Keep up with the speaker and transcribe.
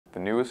The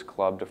newest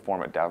club to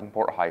form at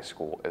Davenport High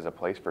School is a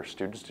place for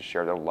students to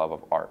share their love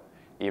of art,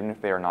 even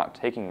if they are not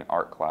taking an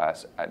art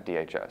class at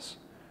DHS.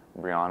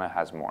 Brianna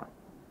has more.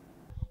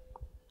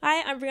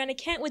 Hi, I'm Brianna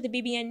Kent with the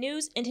BBN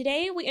News, and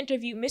today we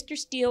interview Mr.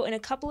 Steele and a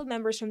couple of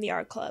members from the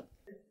art club.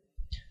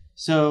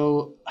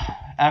 So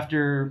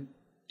after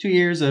 2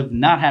 years of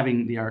not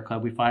having the art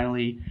club, we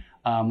finally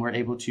were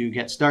able to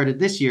get started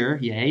this year,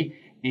 yay.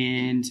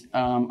 And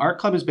art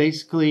club is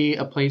basically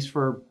a place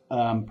for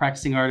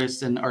practicing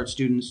artists and art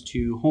students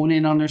to hone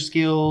in on their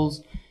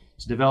skills,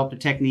 to develop the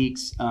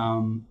techniques,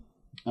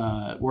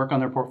 work on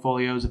their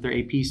portfolios if they're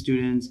AP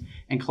students,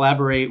 and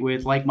collaborate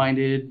with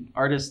like-minded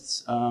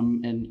artists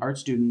and art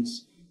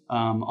students,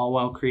 all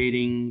while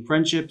creating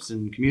friendships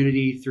and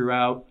community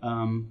throughout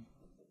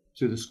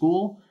through the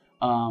school.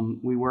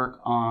 We're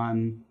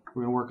going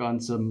to work on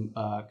some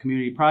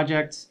community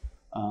projects,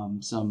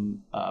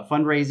 some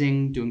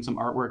fundraising, doing some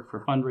artwork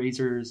for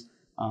fundraisers,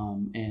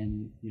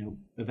 and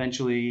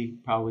eventually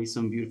probably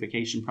some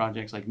beautification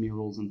projects like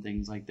murals and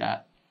things like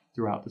that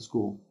throughout the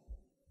school.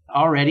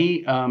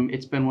 Already,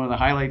 it's been one of the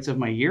highlights of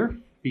my year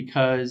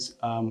because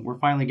we're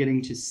finally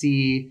getting to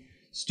see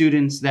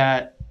students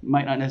that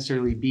might not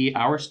necessarily be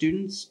our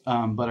students,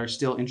 but are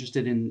still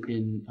interested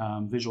in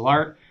visual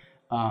art.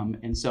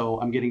 And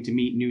so I'm getting to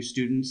meet new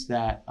students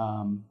that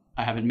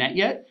I haven't met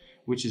yet,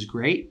 which is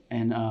great.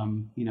 And,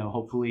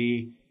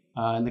 hopefully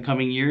in the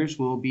coming years,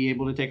 we'll be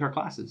able to take our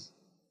classes.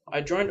 I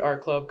joined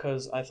art club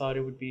because I thought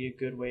it would be a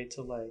good way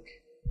to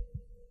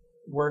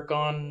work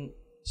on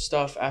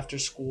stuff after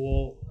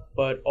school,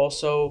 but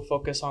also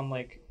focus on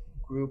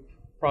group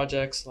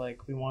projects. I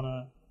don't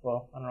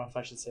know if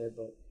I should say it,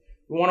 but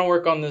we want to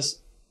work on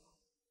this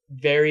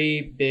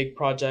very big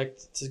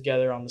project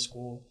together on the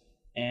school,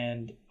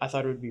 and I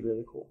thought it would be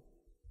really cool.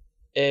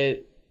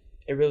 It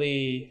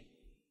really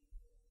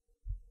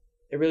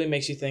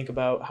makes you think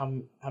about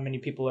how many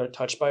people are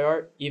touched by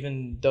art,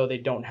 even though they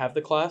don't have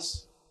the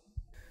class.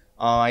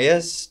 I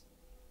guess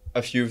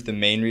a few of the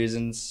main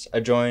reasons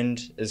I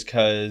joined is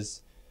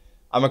because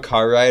I'm a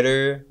car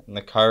rider, and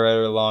the car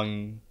rider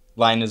line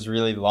is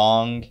really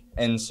long,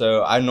 and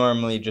so I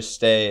normally just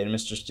stay in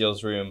Mr.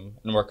 Steele's room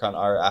and work on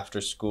art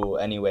after school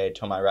anyway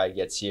till my ride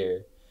gets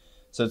here.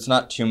 So it's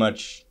not too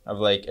much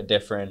of a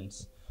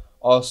difference.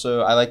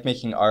 Also, I like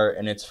making art,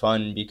 and it's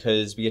fun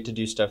because we get to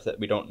do stuff that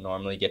we don't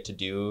normally get to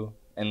do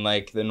in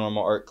the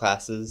normal art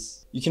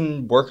classes. You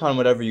can work on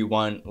whatever you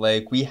want.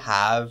 We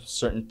have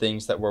certain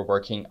things that we're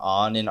working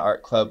on in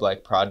art club,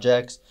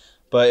 projects,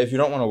 but if you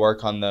don't want to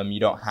work on them, you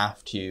don't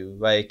have to.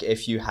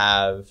 If you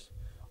have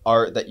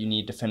art that you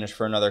need to finish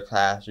for another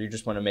class, or you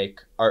just want to make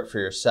art for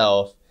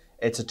yourself,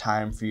 it's a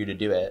time for you to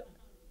do it.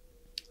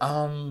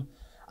 I'm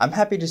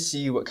happy to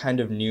see what kind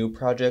of new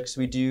projects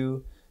we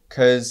do,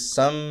 because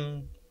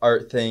some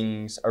art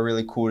things are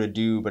really cool to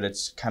do, but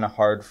it's kind of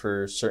hard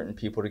for certain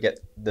people to get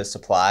the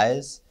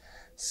supplies.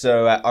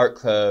 So at art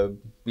club,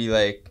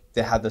 they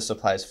have the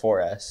supplies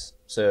for us,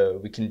 so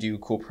we can do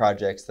cool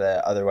projects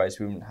that otherwise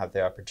we wouldn't have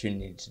the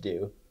opportunity to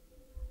do,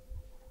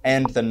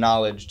 and the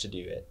knowledge to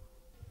do it.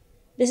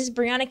 This is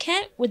Brianna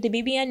Kent with the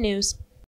BBN News.